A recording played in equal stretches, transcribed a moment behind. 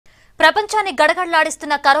ప్రపంచాన్ని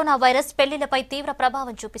గడగడలాడిస్తున్న corona virus పెళ్లిలపై తీవ్ర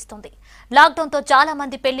ప్రభావం చూపిస్తుంది. లాక్డౌన్ తో చాలా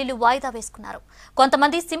మంది పెళ్లిళ్లు వాయిదా వేసుకున్నారు.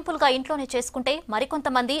 కొంతమంది సింపుల్ గా ఇంట్లోనే చేసుకుంటే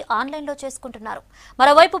మరికొంతమంది ఆన్లైన్ లో చేసుకుంటున్నారు.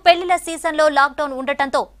 మరోవైపు పెళ్లిల సీజన్ లో లాక్డౌన్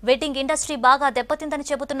ఉండటంతో వెడ్డింగ్ ఇండస్ట్రీ బాగా దెబ్బతిందని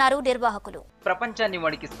చెబుతున్నారు నిర్వాహకులు. ప్రపంచాన్ని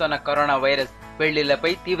వణికిస్తున్న కరోనా వైరస్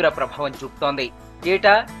పెళ్లిళ్లపై తీవ్ర ప్రభావం చూపుతోంది.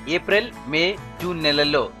 ఏటా ఏప్రిల్, మే, జూన్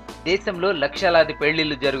నెలల్లో దేశంలో లక్షలాది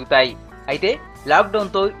పెళ్లిళ్లు జరుగుతాయి. అయితే లాక్డౌన్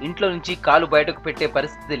తో ఇంట్లో నుంచి కాలు బయటకు పెట్టే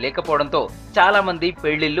పరిస్థితి లేకపోవడంతో చాలా మంది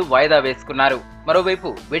పెళ్లిళ్లు వాయిదా వేసుకున్నారు. మరోవైపు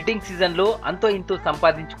వెడ్డింగ్ సీజన్ లో అంతో ఇంతో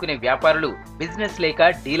సంపాదించుకునే వ్యాపారులు బిజినెస్ లేక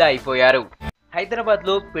డీలా అయిపోయారు. హైదరాబాద్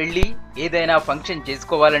లో పెళ్లి ఏదైనా ఫంక్షన్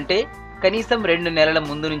చేసుకోవాలంటే కనీసం 2 నెలల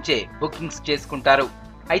ముందు నుంచే బుకింగ్స్ చేసుకుంటారు.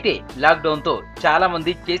 అయితే లాక్డౌన్ తో చాలా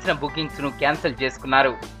మంది చేసిన బుకింగ్స్ ను క్యాన్సిల్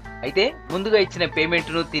చేసుకున్నారు. అయితే ముందుగా ఇచ్చిన పేమెంట్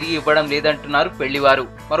ను తిరిగి ఇవ్వడం లేదంటున్నారు పెళ్లివారు.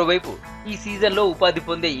 మరోవైపు ఈ సీజన్ లో ఉపాధి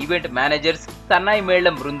పొందే ఈవెంట్ మేనేజర్స్, సన్నాయి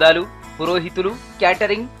మేళం బృందాలు, పురోహితులు,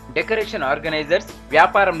 క్యాటరింగ్, డెకరేషన్ ఆర్గనైజర్స్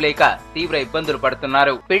వ్యాపారం లేక తీవ్ర ఇబ్బందులు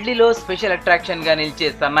పడుతున్నారు. పెళ్లిలో స్పెషల్ అట్రాక్షన్ గా నిలిచే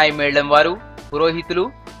సన్నాయి మేళం వారు, పురోహితులు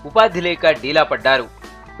ఉపాధి లేక డీలా పడ్డారు.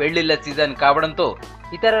 పెళ్లిళ్ల సీజన్ కావడంతో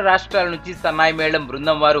ఇతర రాష్ట్రాల నుంచి సన్నాయి మేళం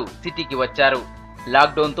బృందం వారు సిటీకి వచ్చారు.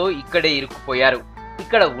 లాక్డౌన్ తో ఇక్కడే ఇరుక్కుపోయారు.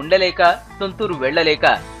 ఇక్కడ ఉండలేక సొంతూరు వెళ్లలేక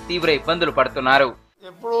తీవ్ర ఇబ్బందులు పడుతున్నారు.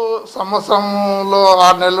 ఎప్పుడు సంవత్సరంలో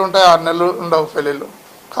 6 నెలలు ఉంటాయి, 6 నెలలు ఉండవు పెళ్ళిళ్ళు.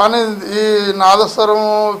 కానీ ఈ నాదస్వరం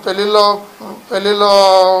పెళ్ళిలో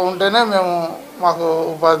ఉంటేనే మాకు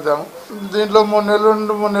ఉపాధ్యాయం. దీంట్లో 3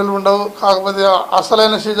 నెలలు ఉండవు. కాకపోతే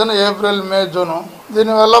అసలైన సీజన్ ఏప్రిల్, మే, జూను.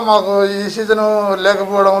 దీనివల్ల మాకు ఈ సీజన్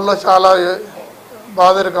లేకపోవడం వల్ల చాలా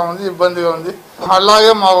బాధగా ఉంది, ఇబ్బందిగా ఉంది.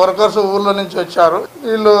 అలాగే మా వర్కర్స్ ఊర్లో నుంచి వచ్చారు.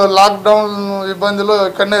 వీళ్ళు లాక్డౌన్ ఇబ్బందులు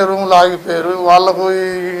ఇక్కడనే రూమ్లో ఆగిపోయారు. వాళ్ళకు ఈ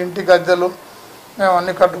ఇంటి గద్దెలు మేము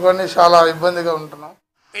అన్ని కట్టుకొని చాలా ఇబ్బందిగా ఉంటున్నాం.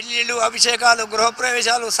 పెళ్ళిళ్ళు, అభిషేకాలు,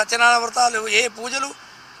 గృహప్రవేశాలు, సత్యనారాయణ వ్రతాలు, ఏ పూజలు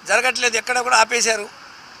జరగట్లేదు. ఎక్కడ కూడా ఆపేశారు.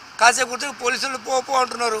 కాసేపు కూర్చొని పోలీసులు పో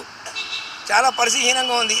అంటున్నారు. చాలా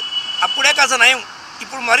పరిశీహీనంగా ఉంది. అప్పుడే కాస్త నయం,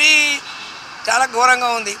 ఇప్పుడు మరీ చాలా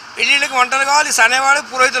ఘోరంగా ఉంది. పెళ్ళిళ్ళకి వంటలు కావాలి, సనేవాళ్ళు,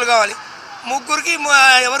 పురోహితులు కావాలి. ముగ్గురికి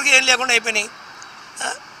ఎవరికి ఏం లేకుండా అయిపోయినాయి.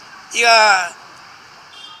 ఇక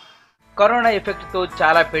కరోనా ఎఫెక్ట్ తో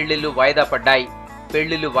చాలా పెళ్లిళ్లు వాయిదా పడ్డాయి.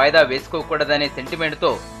 పెళ్లిళ్లు వాయిదా వేసుకోకూడదనే సెంటిమెంట్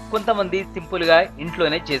తో కొంతమంది సింపుల్ గా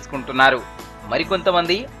ఇంట్లోనే చేసుకుంటున్నారు.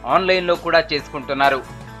 మరికొంతమంది ఆన్లైన్ లో కూడా చేసుకుంటున్నారు.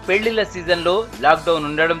 పెళ్లిళ్ల సీజన్ లో లాక్డౌన్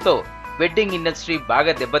ఉండడంతో వెడ్డింగ్ ఇండస్ట్రీ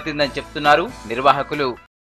బాగా దెబ్బతిందని చెప్తున్నారు నిర్వాహకులు.